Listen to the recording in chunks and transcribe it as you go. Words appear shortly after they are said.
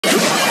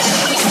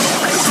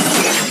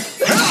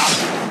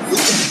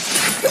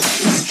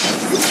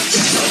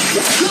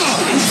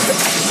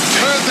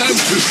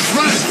to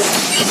shreds!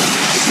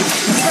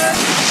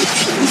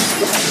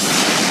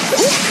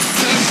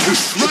 Them to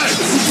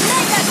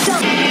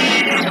shreds!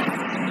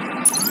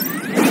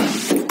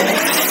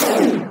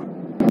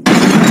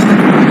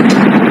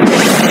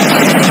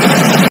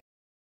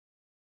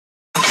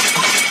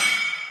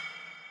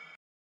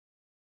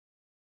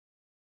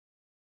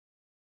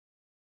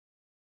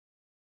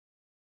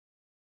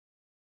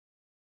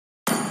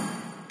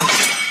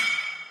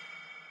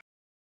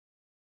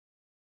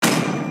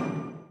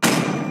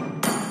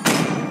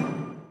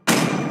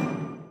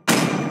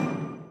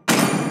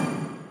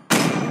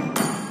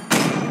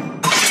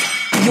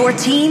 Your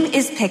team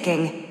is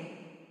picking.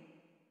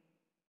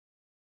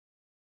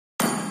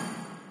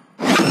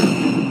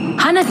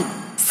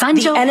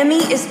 The enemy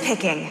is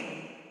picking.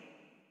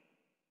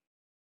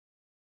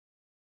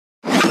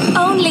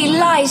 Only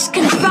light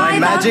can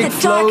drive out the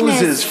darkness. My magic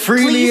flows as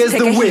freely Please as the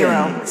pick a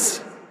hero.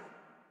 winds.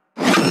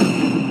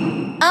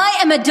 I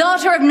am a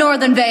daughter of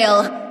Northern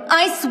Vale.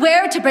 I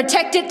swear to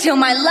protect it till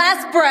my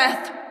last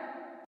breath.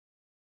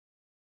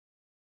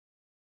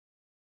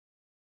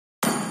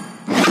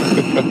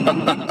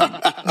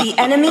 The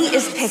enemy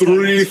is picking.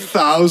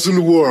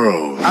 3,000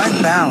 worlds.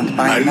 I'm bound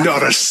by And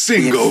not a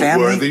single be it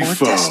family worthy or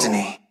foe.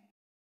 destiny.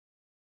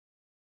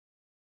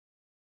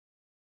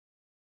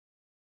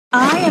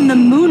 I am the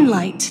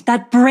moonlight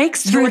that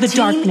breaks through Your the team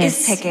darkness.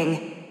 is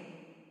picking.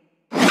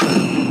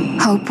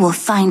 Hope will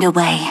find a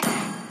way,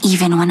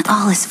 even when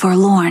all is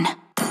forlorn.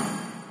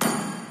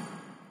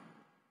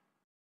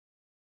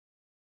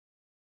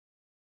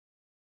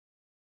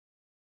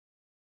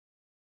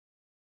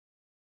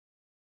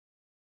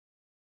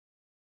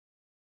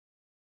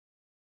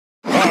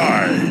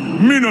 I,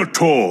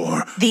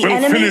 Minotaur, The will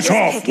enemy finish is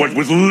off picking. what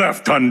was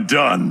left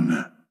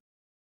undone.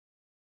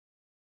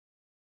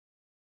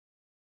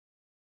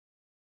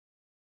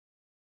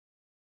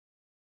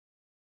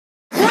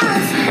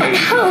 Love and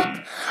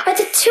hope are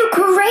the two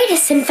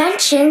greatest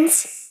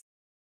inventions.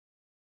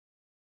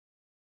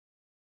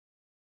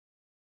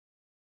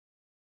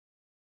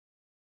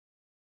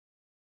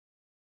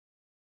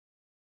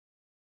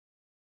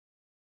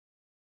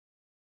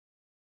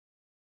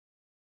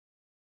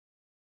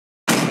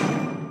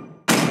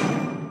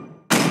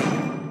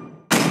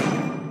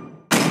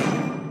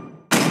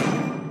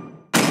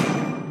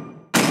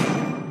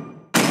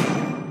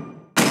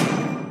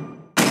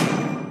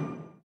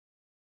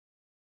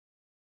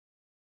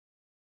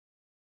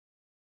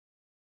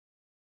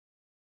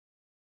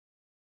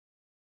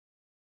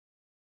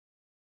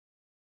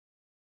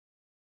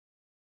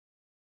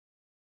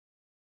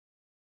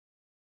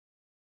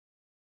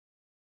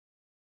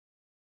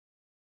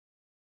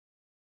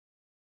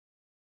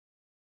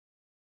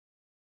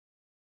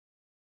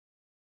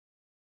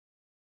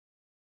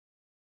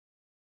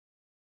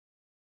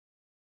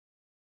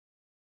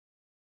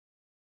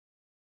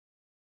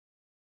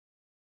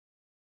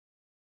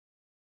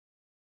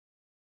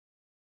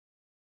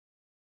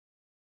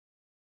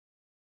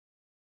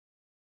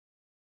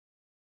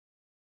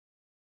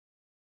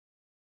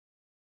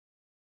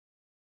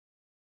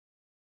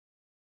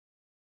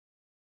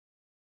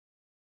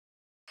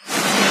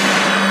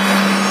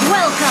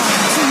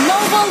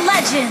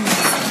 Legends!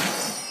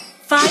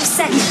 5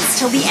 seconds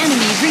till the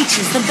enemy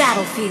reaches the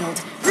battlefield.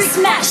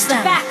 Smash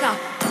them! Back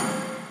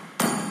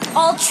up!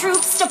 All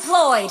troops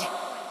deployed!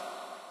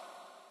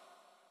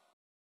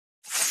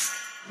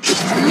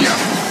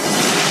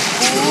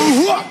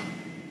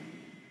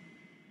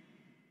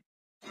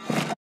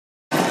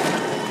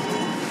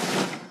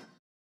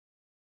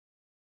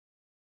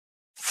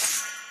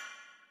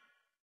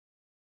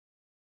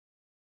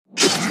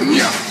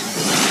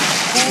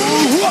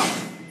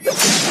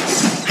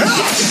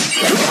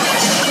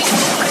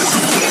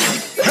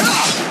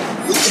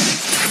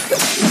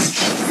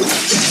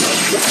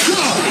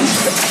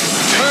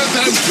 Turn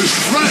them to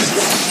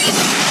shreds!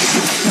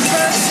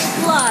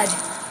 First blood.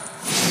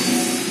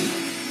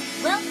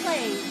 Well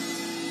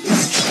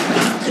played.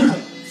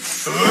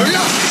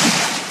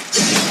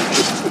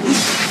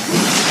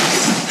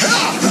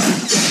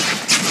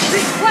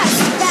 Request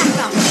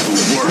backup.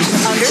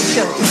 Worse,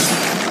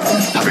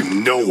 Understood.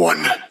 having no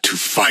one to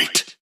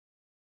fight.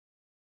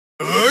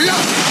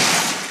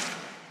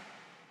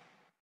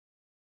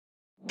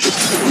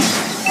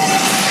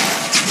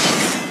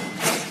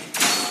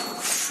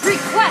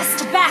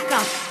 Request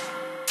backup.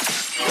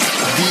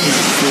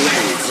 These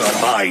blades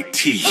are my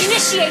teeth,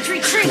 Initiate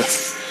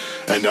retreat.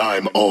 and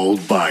I'm all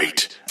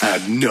bite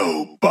and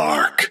no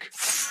bark.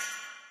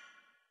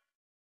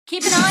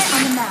 Keep an eye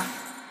on the map.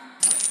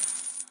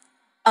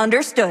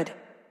 Understood.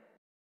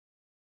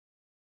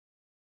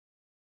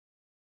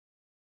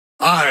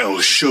 I'll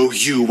show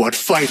you what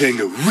fighting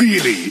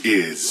really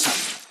is.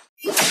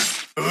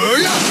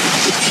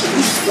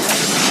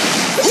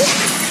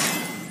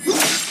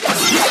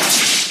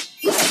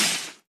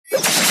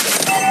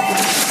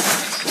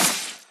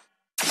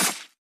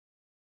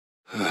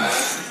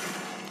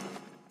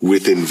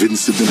 With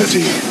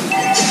invincibility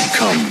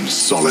comes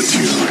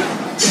solitude.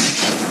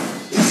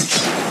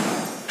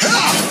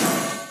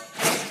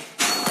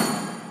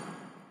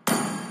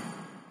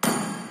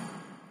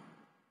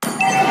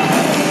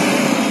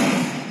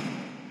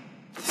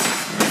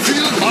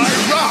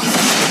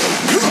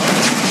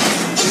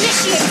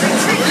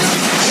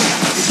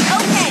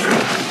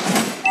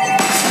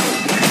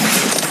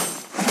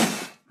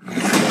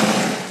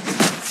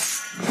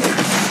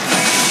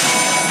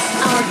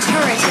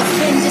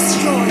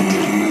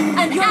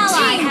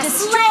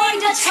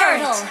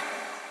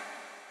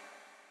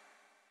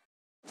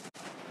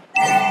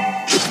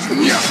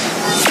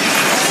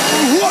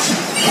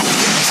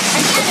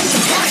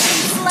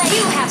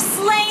 You have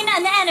slain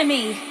an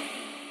enemy!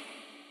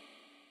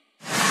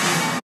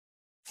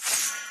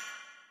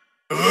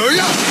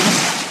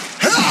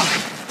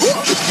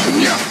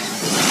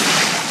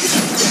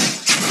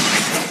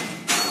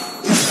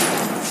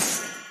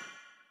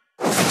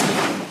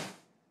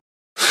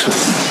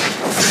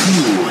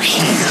 Who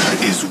here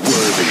is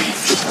worthy?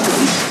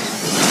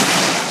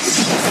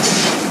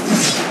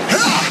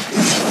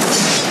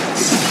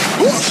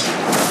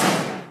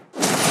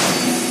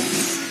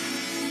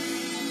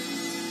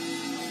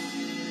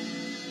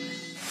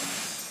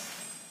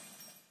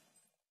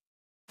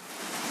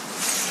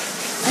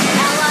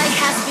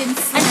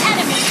 An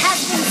enemy has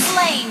been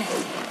slain!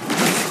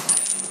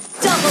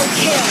 Double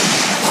kill!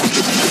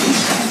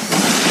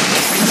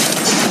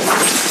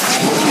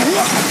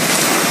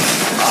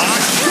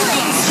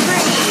 Killing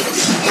spree!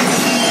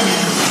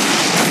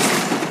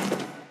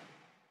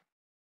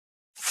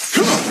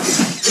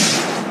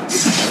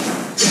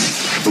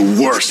 The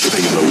worst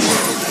thing in the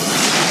world.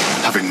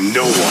 Having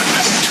no one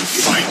to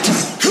fight.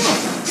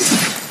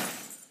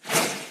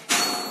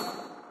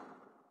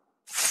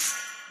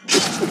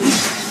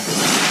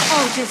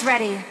 Ult is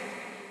ready.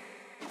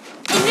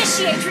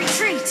 Initiate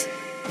retreat!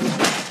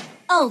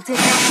 Ult is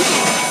ready.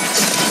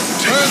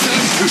 Tear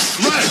them to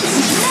shreds!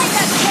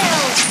 Mega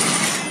kill!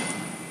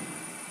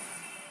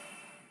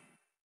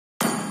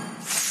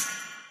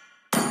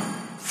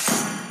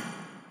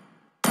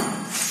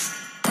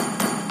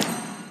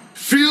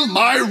 Feel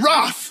my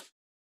wrath!